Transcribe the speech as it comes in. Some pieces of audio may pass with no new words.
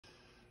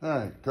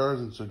Alright,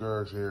 Cars and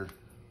Cigars here.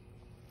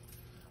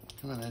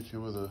 Coming at you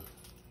with a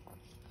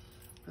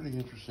pretty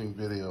interesting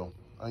video.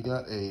 I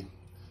got a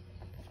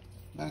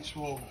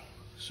Maxwell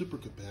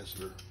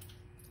supercapacitor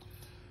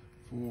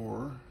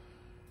for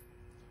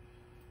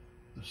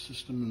the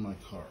system in my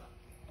car.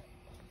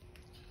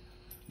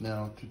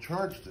 Now, to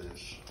charge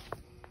this,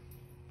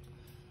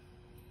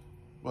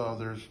 well,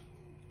 there's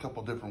a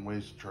couple different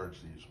ways to charge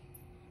these.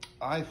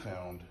 I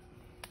found,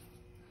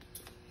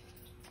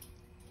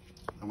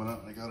 I went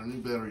out and I got a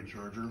new battery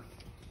charger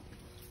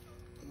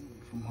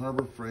from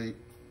Harbor Freight.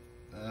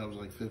 That was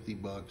like 50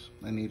 bucks.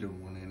 I needed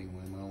one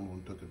anyway. My own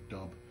one took a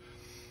dump.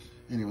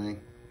 Anyway,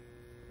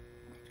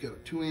 it's got a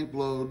 2 amp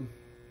load,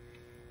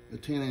 a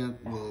 10 amp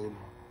load,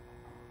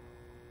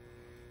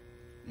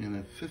 and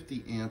a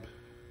 50 amp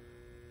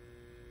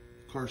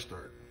car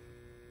start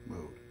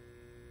mode.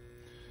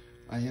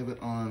 I have it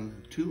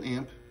on 2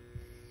 amp,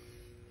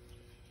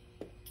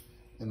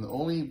 and the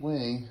only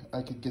way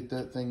I could get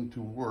that thing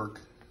to work,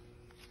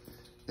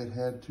 it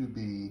had to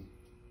be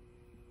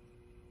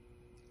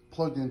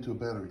plugged into a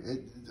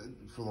battery.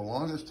 For the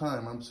longest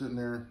time, I'm sitting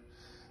there,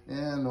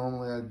 and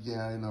normally I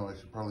know I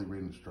should probably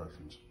read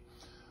instructions,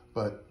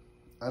 but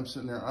I'm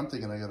sitting there, I'm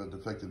thinking I got a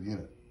defective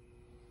unit,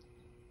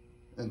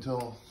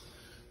 until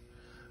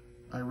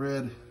I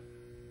read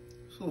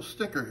this little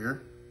sticker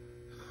here.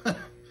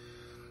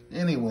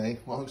 Anyway,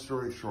 long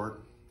story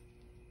short,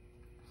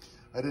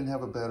 I didn't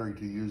have a battery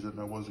to use it, and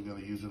I wasn't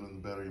going to use it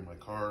in the battery in my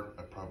car.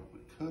 I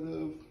probably could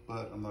have,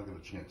 but I'm not going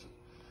to chance it.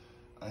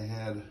 I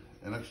had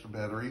an extra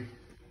battery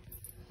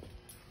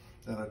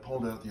that I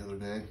pulled out the other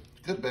day.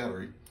 Good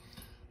battery.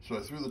 So I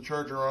threw the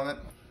charger on it.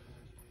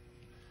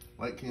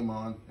 Light came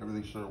on.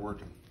 Everything started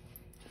working.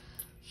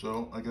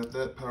 So I got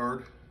that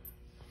powered.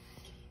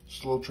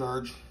 Slow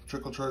charge,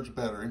 trickle charge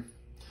battery.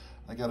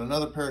 I got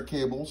another pair of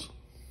cables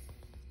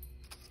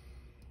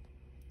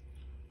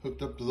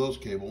hooked up to those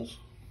cables.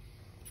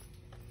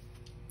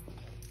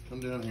 Come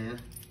down here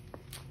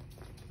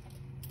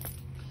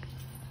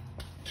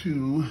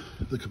to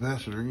the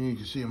capacitor. You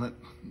can see I'm at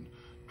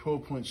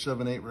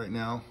 12.78 right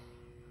now.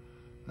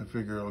 I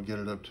figure I'll get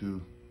it up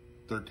to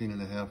 13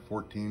 and a half,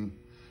 14.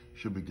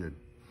 Should be good.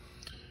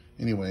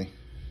 Anyway,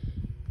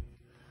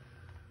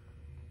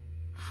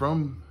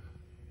 from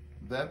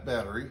that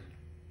battery,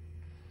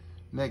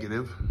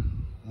 negative,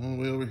 all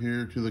the way over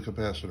here to the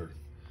capacitor.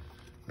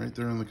 Right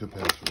there on the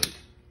capacitor.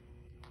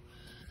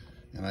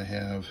 And I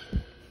have,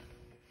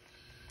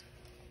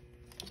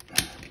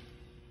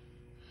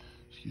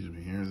 excuse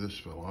me here, this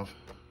fell off.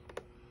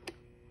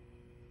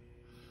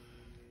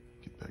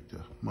 Get back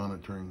to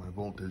monitoring my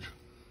voltage.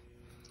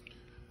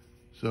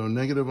 So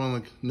negative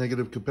on the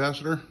negative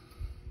capacitor.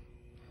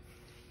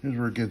 Here's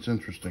where it gets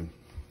interesting.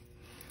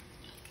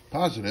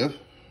 Positive,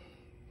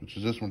 which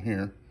is this one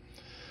here,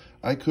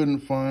 I couldn't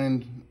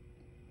find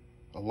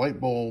a light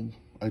bulb.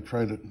 I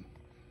tried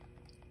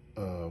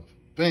a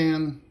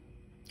fan,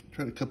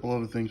 tried a couple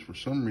other things. For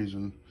some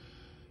reason,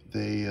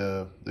 they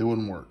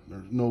wouldn't work.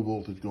 There's no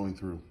voltage going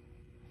through.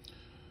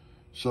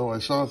 So I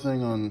saw a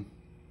thing on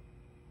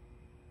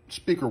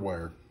speaker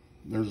wire.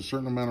 There's a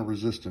certain amount of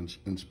resistance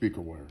in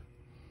speaker wire.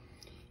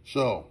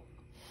 So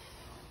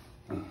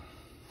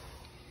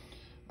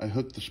I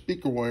hooked the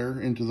speaker wire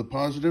into the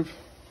positive,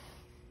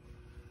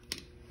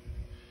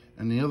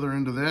 and the other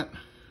end of that,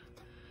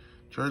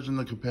 charging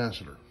the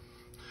capacitor.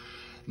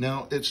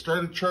 Now it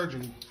started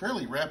charging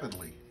fairly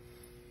rapidly.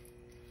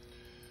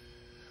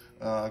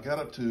 Got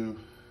up to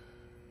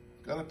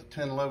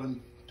 10 or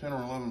 11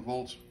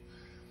 volts.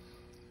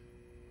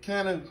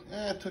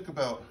 It took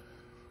about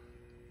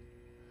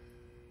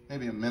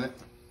maybe a minute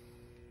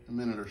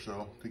or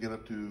so to get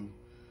up to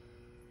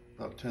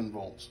about 10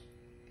 volts.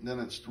 Then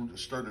it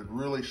started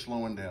really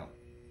slowing down.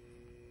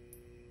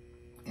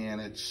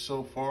 And it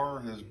so far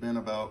has been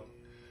about,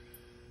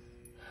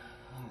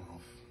 I don't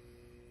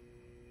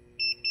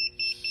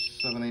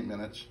know, 7-8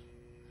 minutes.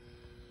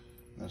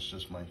 That's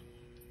just my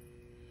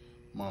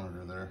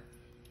monitor there.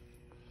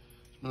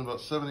 It's been about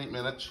 7-8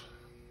 minutes,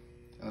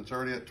 and it's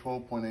already at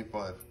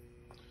 12.85.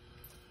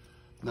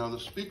 Now the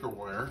speaker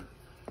wire,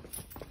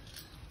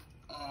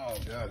 oh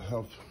God,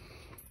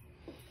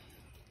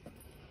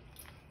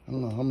 I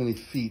don't know how many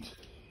feet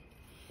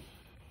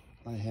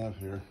I have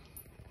here,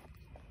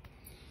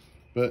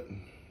 but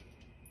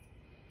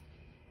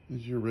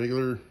this is your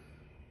regular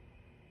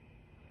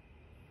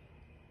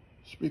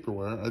speaker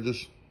wire. I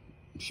just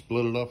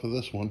split it off of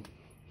this one.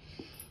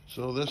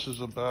 So this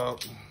is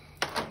about,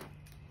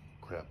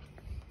 crap,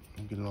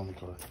 don't get it on the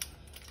car.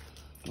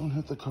 Don't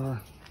hit the car.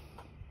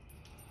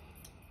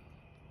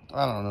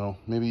 I don't know,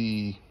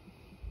 maybe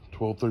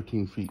 12,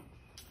 13 feet,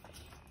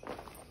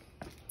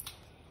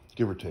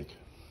 give or take.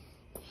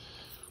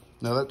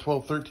 Now that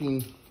 12 or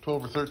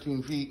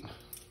 13 feet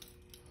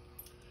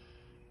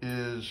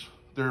is,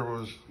 there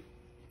was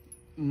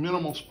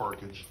minimal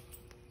sparkage.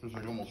 There's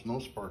like almost no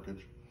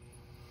sparkage.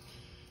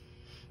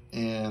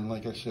 And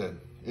like I said,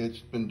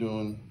 it's been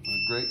doing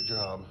a great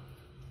job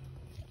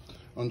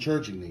on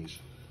charging these.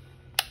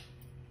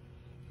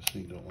 This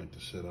thing don't like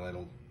to sit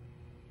idle.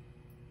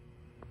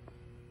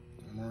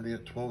 be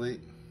at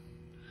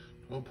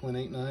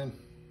 12.89,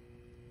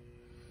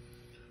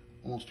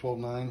 almost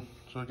 12.9.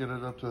 So I get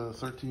it up to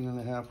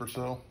 13.5 or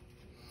so.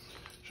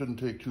 Shouldn't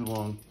take too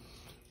long.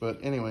 But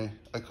anyway,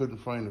 I couldn't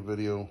find a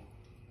video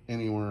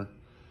anywhere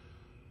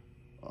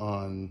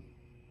on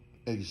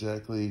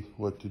exactly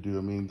what to do.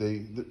 I mean,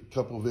 a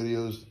couple of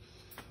videos,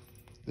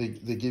 they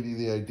give you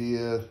the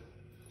idea. A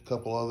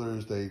couple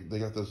others, they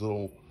got this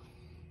little,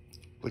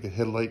 like a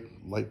headlight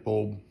light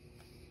bulb.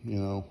 You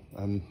know,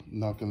 I'm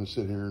not going to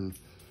sit here and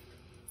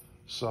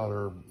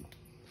solder,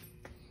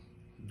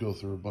 go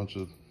through a bunch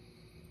of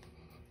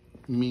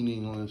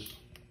meaningless,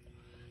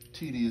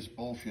 tedious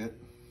bullshit.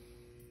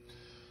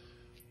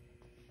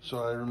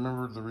 So I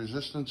remembered the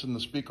resistance in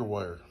the speaker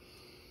wire,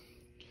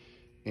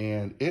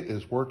 and it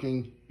is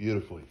working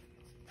beautifully.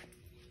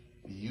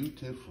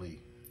 Beautifully.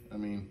 I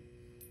mean,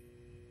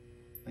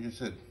 like I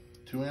said,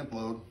 2 amp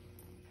load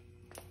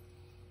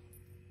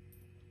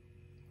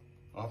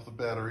off the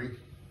battery.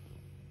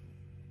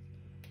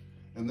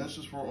 And this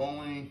is for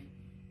only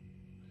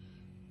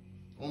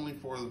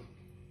for the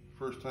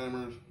first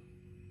timers.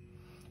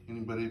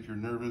 Anybody, if you're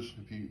nervous,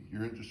 if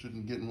you're interested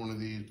in getting one of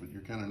these, but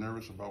you're kind of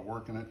nervous about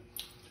working it,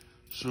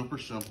 super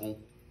simple.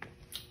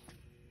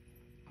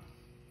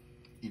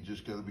 You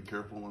just got to be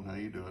careful on how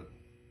you do it.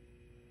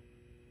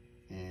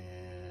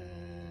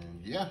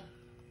 And yeah,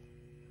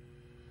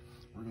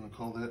 we're going to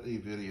call that a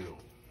video.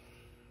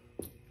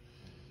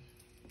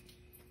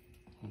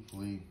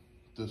 Hopefully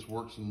this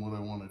works in what I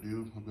want to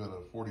do. I've got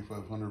a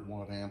 4,500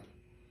 watt amp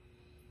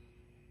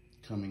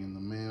coming in the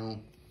mail.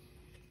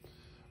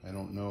 I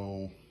don't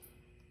know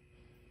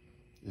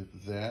if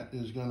that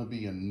is going to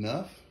be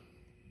enough,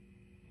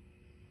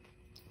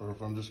 or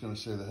if I'm just going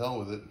to say the hell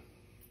with it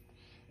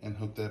and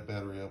hook that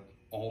battery up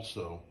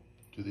also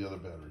to the other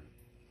battery.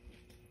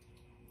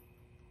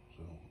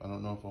 So I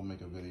don't know if I'll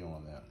make a video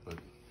on that, but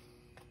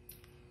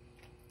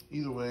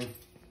either way,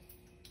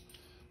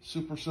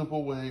 super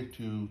simple way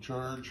to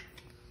charge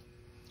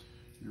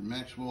your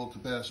Maxwell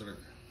capacitor.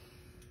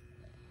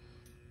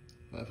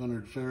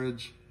 500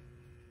 farads.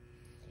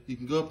 You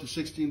can go up to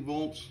 16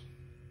 volts.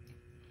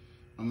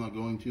 I'm not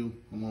going to.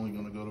 I'm only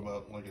going to go to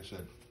about, like I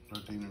said,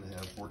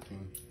 13.5,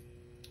 14.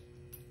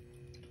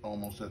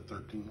 Almost at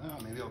 13.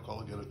 Maybe I'll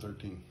call it good at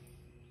 13.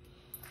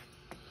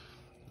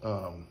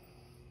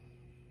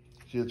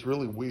 See, it's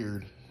really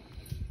weird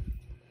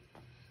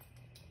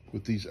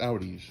with these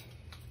Audis.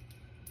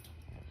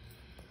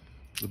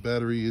 The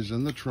battery is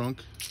in the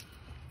trunk,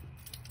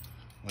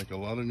 like a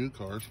lot of new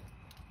cars.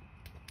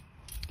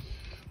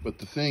 But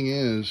the thing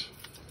is,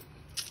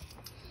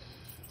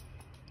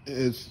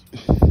 it's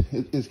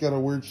got a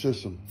weird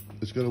system.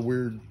 It's got a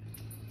weird...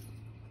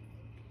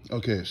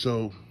 Okay,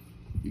 so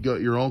you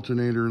got your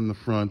alternator in the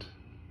front.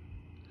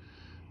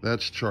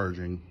 That's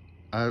charging.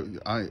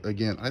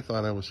 Again, I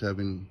thought I was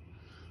having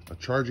a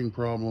charging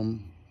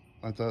problem.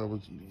 I thought it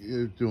was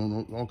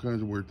doing all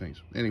kinds of weird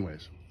things.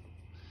 Anyways,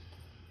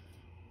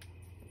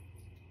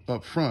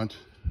 up front,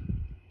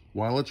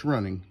 while it's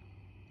running,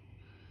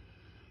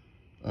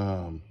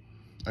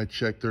 I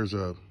checked. There's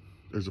a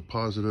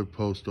positive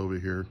post over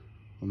here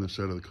on this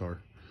side of the car.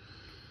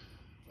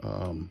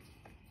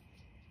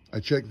 I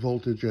checked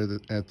voltage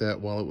at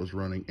that while it was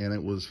running, and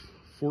it was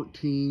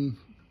 14.8,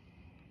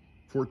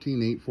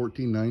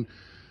 14.9,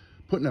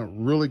 putting out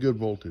really good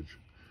voltage.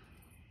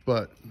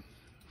 But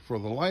for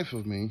the life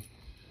of me,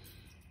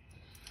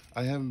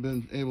 I haven't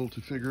been able to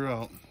figure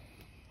out.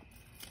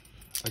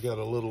 I got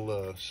a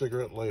little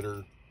cigarette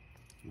lighter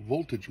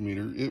voltage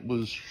meter. It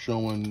was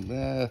showing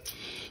 12.2,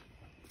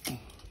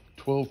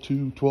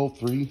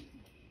 12.3.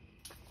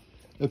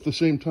 At the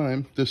same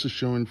time, this is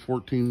showing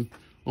 14,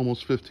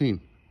 almost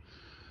 15.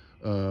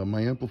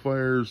 My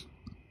amplifiers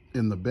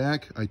in the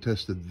back, I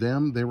tested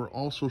them. They were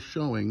also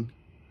showing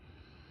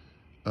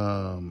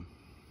about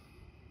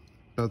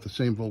the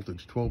same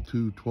voltage,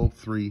 12.2,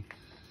 12.3.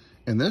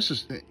 And this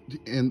is,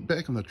 and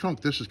back in the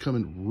trunk, this is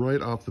coming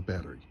right off the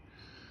battery.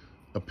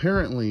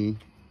 Apparently,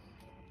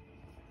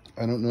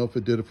 I don't know if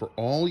it did it for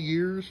all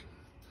years,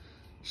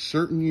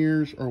 certain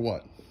years, or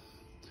what.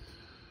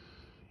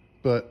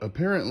 But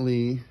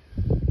apparently,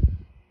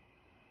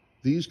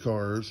 these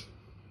cars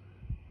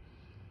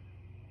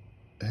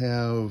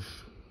have,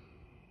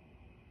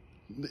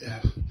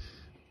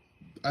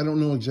 I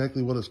don't know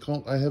exactly what it's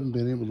called. I haven't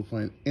been able to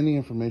find any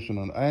information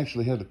on it. I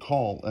actually had to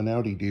call an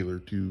Audi dealer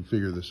to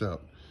figure this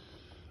out.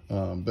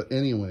 But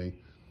anyway,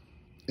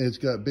 it's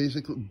got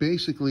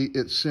basically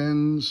it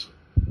sends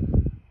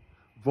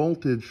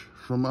voltage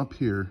from up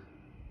here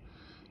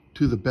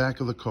to the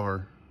back of the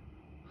car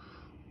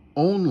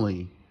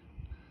only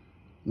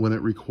when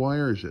it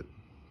requires it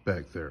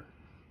back there.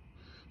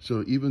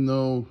 So even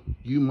though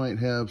you might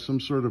have some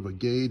sort of a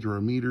gauge or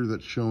a meter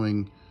that's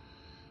showing,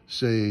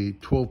 say,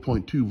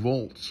 12.2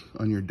 volts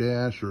on your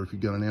dash, or if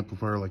you've got an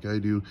amplifier like I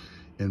do,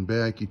 and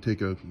back you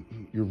take your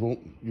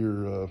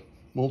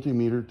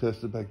multimeter,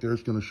 test it back there,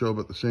 it's going to show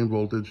about the same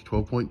voltage,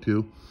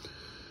 12.2.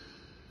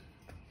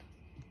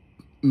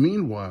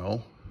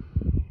 Meanwhile,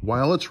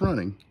 while it's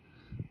running,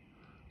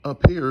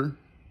 up here,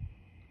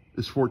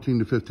 is 14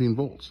 to 15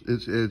 volts.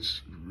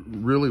 It's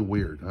really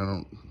weird.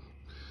 I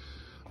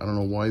don't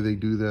know why they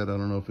do that. I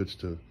don't know if it's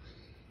to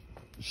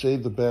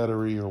save the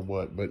battery or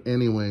what, but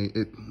anyway,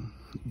 it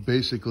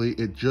basically,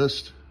 it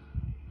just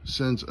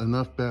sends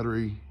enough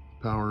battery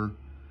power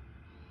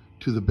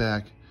to the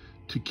back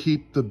to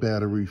keep the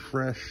battery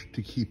fresh,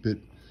 to keep it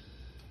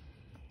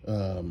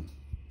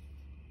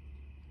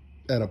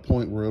at a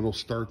point where it'll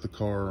start the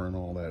car and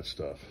all that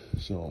stuff.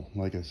 So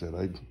like I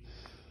said,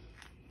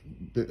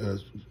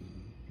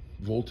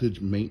 voltage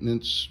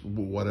maintenance,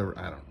 whatever,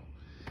 I don't know.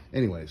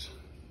 Anyways,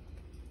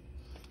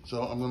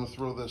 so I'm going to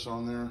throw this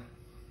on there,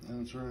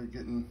 and it's already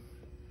getting,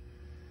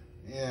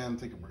 yeah, I'm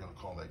thinking we're going to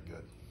call that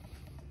good.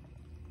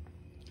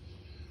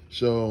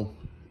 So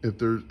if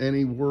there's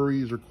any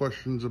worries or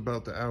questions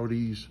about the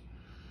Audis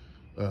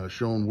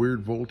showing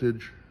weird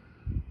voltage,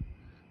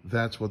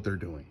 that's what they're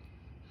doing.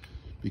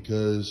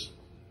 Because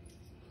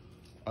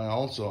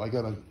I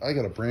got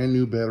a brand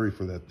new battery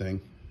for that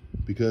thing,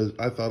 because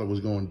I thought it was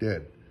going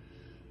dead.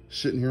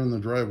 Sitting here in the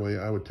driveway,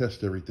 I would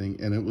test everything,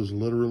 and it was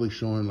literally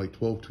showing like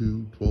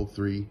 12.2,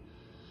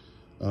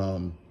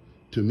 12.3.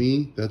 To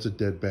me, that's a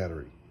dead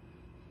battery.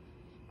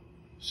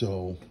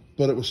 So,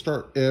 but it would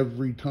start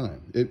every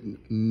time.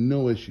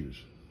 No issues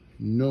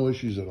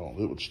at all.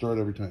 It would start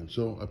every time.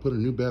 So I put a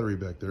new battery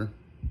back there,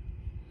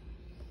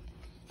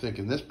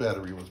 thinking this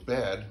battery was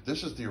bad.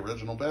 This is the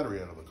original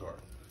battery out of the car.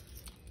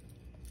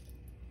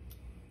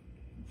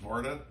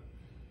 Varda,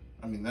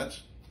 I mean,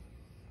 that's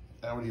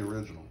Audi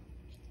original.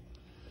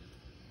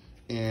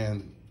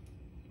 And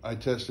I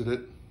tested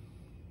it,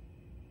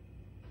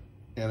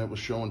 and it was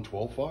showing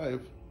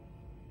 12.5,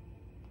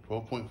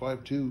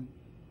 12.52.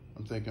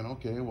 I'm thinking,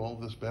 okay, well,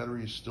 this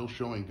battery is still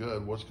showing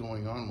good. What's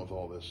going on with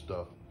all this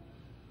stuff?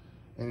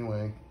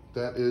 Anyway,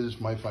 that is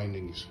my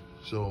findings.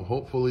 So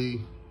hopefully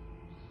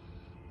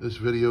this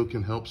video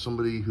can help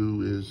somebody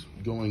who is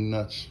going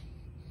nuts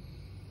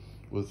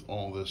with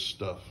all this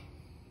stuff.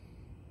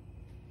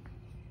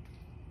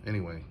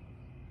 Anyway,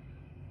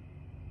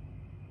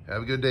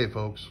 have a good day,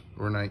 folks,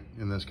 or night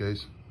in this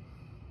case.